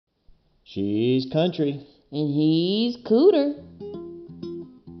She's country. And he's cooter.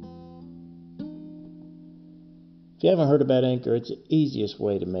 If you haven't heard about Anchor, it's the easiest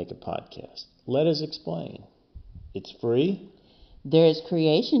way to make a podcast. Let us explain. It's free. There's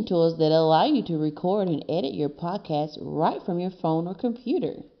creation tools that allow you to record and edit your podcast right from your phone or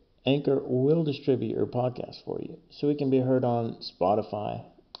computer. Anchor will distribute your podcast for you, so it can be heard on Spotify,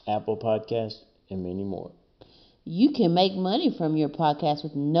 Apple Podcasts, and many more. You can make money from your podcast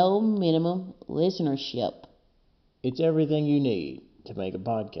with no minimum listenership. It's everything you need to make a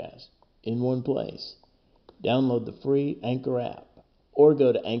podcast in one place. Download the free Anchor app or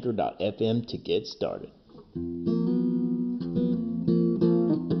go to anchor.fm to get started.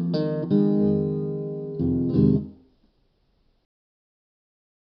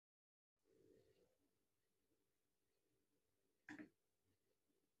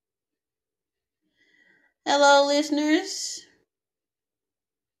 Hello, listeners.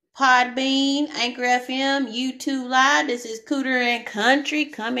 Podbean, Anchor FM, YouTube Live. This is Cooter and Country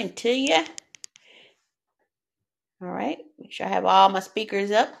coming to you. All right. Make sure I have all my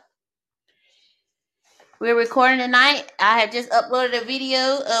speakers up. We're recording tonight. I have just uploaded a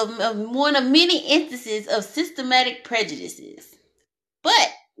video of one of many instances of systematic prejudices. But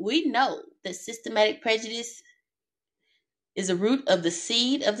we know that systematic prejudice is the root of the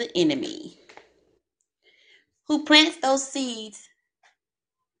seed of the enemy, who plants those seeds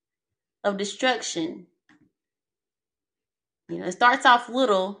of destruction. It starts off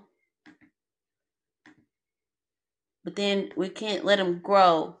little, but then we can't let them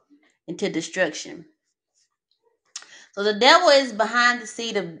grow into destruction. So the devil is behind the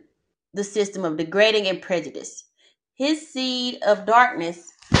seed of the system of degrading and prejudice. His seed of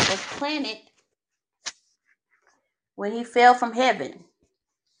darkness was planted when he fell from heaven.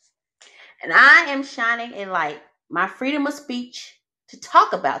 And I am shining a light, my freedom of speech, to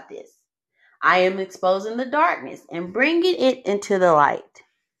talk about this. I am exposing the darkness and bringing it into the light,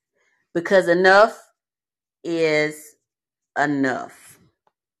 because enough is enough.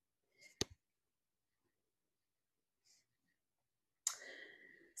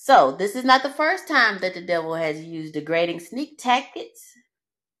 So, this is not the first time that the devil has used degrading sneak tactics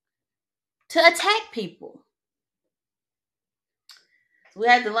to attack people. So we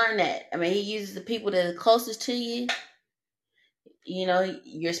have to learn that. He uses the people that are closest to you,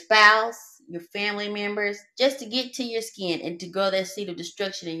 your spouse, your family members, just to get to your skin and to grow that seed of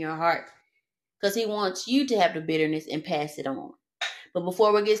destruction in your heart. Because he wants you to have the bitterness and pass it on. But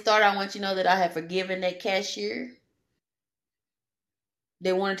before we get started, I want you to know that I have forgiven that cashier.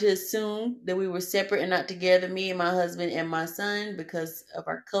 They wanted to assume that we were separate and not together, me and my husband and my son, because of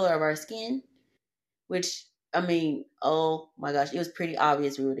our color of our skin. Which, oh my gosh, it was pretty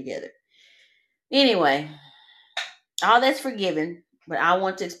obvious we were together. Anyway, all that's forgiven, but I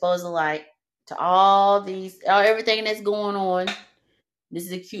want to expose the light to everything that's going on. This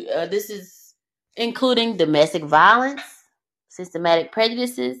is including domestic violence, systematic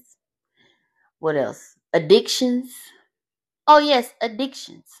prejudices. What else? Addictions. Oh yes,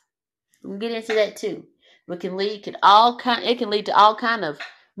 addictions. We'll get into that too. It can lead to all kind of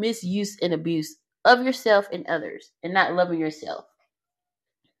misuse and abuse of yourself and others, and not loving yourself,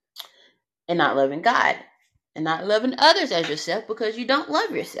 and not loving God, and not loving others as yourself, because you don't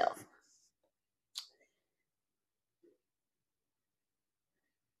love yourself.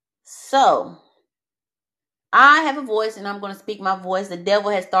 So, I have a voice, and I'm going to speak my voice. The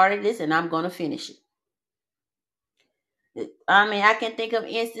devil has started this, and I'm going to finish it. I can think of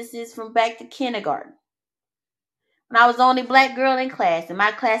instances from back to kindergarten. When I was the only black girl in class, and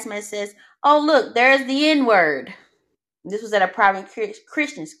my classmate says, "Oh, look, there's the N-word." This was at a private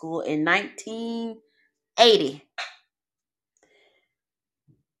Christian school in 1980.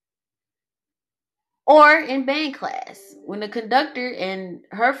 Or in band class, when the conductor and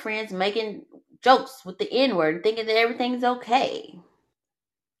her friends making jokes with the N-word and thinking that everything's okay.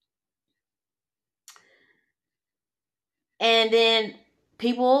 And then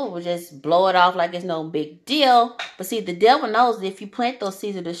people will just blow it off like it's no big deal. But see, the devil knows that if you plant those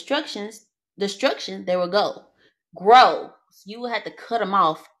seeds of destruction, they will grow. So you will have to cut them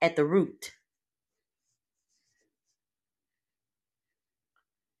off at the root.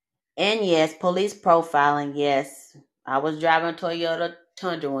 And yes, police profiling. Yes, I was driving a Toyota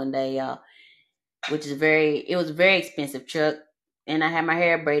Tundra one day, y'all, it was a very expensive truck. And I had my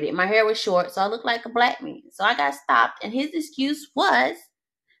hair braided. My hair was short, so I looked like a black man. So I got stopped, and his excuse was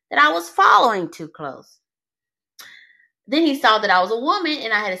that I was following too close. Then he saw that I was a woman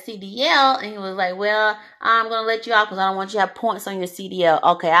and I had a CDL, and he was like, "Well, I'm going to let you off because I don't want you to have points on your CDL."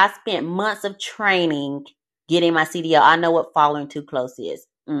 Okay, I spent months of training getting my CDL. I know what following too close is.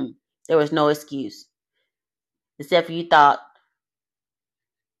 There was no excuse. Except for you thought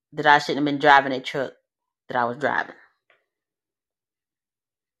that I shouldn't have been driving a truck that I was driving.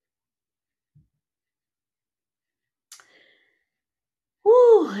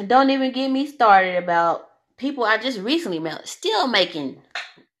 Whew, don't even get me started about people I just recently met still making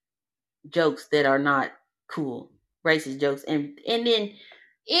jokes that are not cool, racist jokes, and then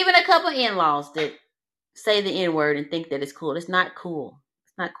even a couple in-laws that say the N-word and think that it's cool. It's not cool.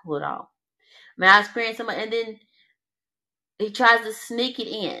 It's not cool at all. I mean, I experienced somebody, and then he tries to sneak it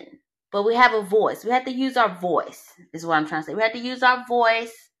in. But we have a voice. We have to use our voice, is what I'm trying to say. We have to use our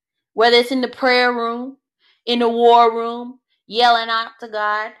voice, whether it's in the prayer room, in the war room, yelling out to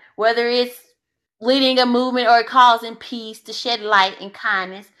God, whether it's leading a movement or causing peace, to shed light and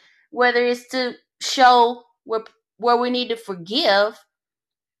kindness, whether it's to show where we need to forgive,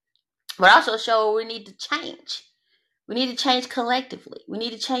 but also show where we need to change. We need to change collectively. We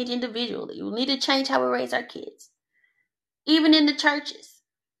need to change individually. We need to change how we raise our kids. Even in the churches.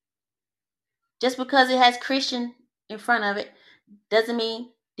 Just because it has Christian in front of it doesn't mean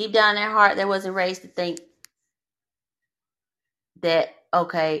deep down in their heart they wasn't raised to think that,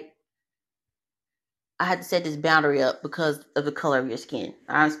 okay, I had to set this boundary up because of the color of your skin.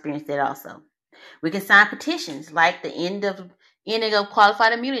 I experienced that also. We can sign petitions like the ending of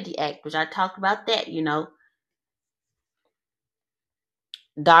Qualified Immunity Act, which I talked about that,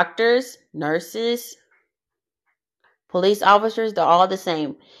 Doctors, nurses, police officers, they're all the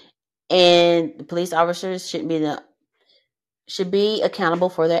same. And the police officers should be accountable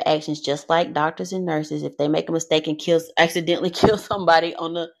for their actions, just like doctors and nurses. If they make a mistake and accidentally kill somebody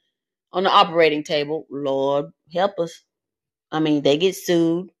on the operating table, Lord help us. I mean, they get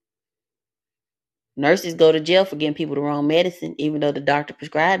sued. Nurses go to jail for giving people the wrong medicine, even though the doctor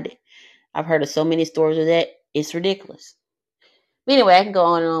prescribed it. I've heard of so many stories of that. It's ridiculous. But anyway, I can go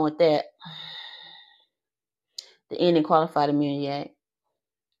on and on with that. The Ending Qualified Immunity Act.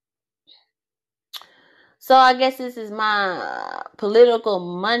 So I guess this is my political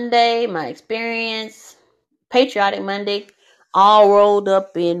Monday, my experience, patriotic Monday, all rolled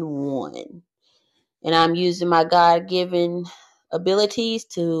up in one. And I'm using my God-given abilities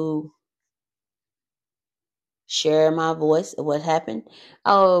to share my voice of what happened.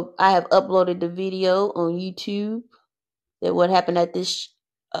 I have uploaded the video on YouTube that what happened at this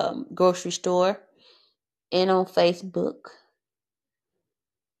grocery store and on Facebook.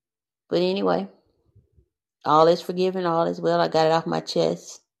 But anyway, all is forgiven, all is well. I got it off my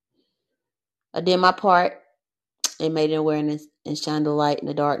chest. I did my part and made an awareness and shined the light in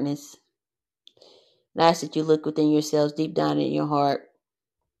the darkness. And I ask that you look within yourselves, deep down in your heart.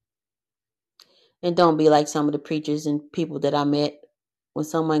 And don't be like some of the preachers and people that I met. When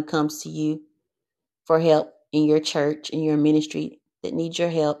someone comes to you for help in your church, in your ministry, that needs your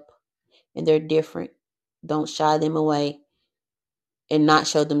help, and they're different, don't shy them away and not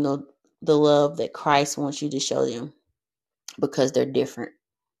show them the love that Christ wants you to show them because they're different.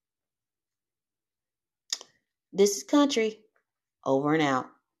 This is Country. Over and out.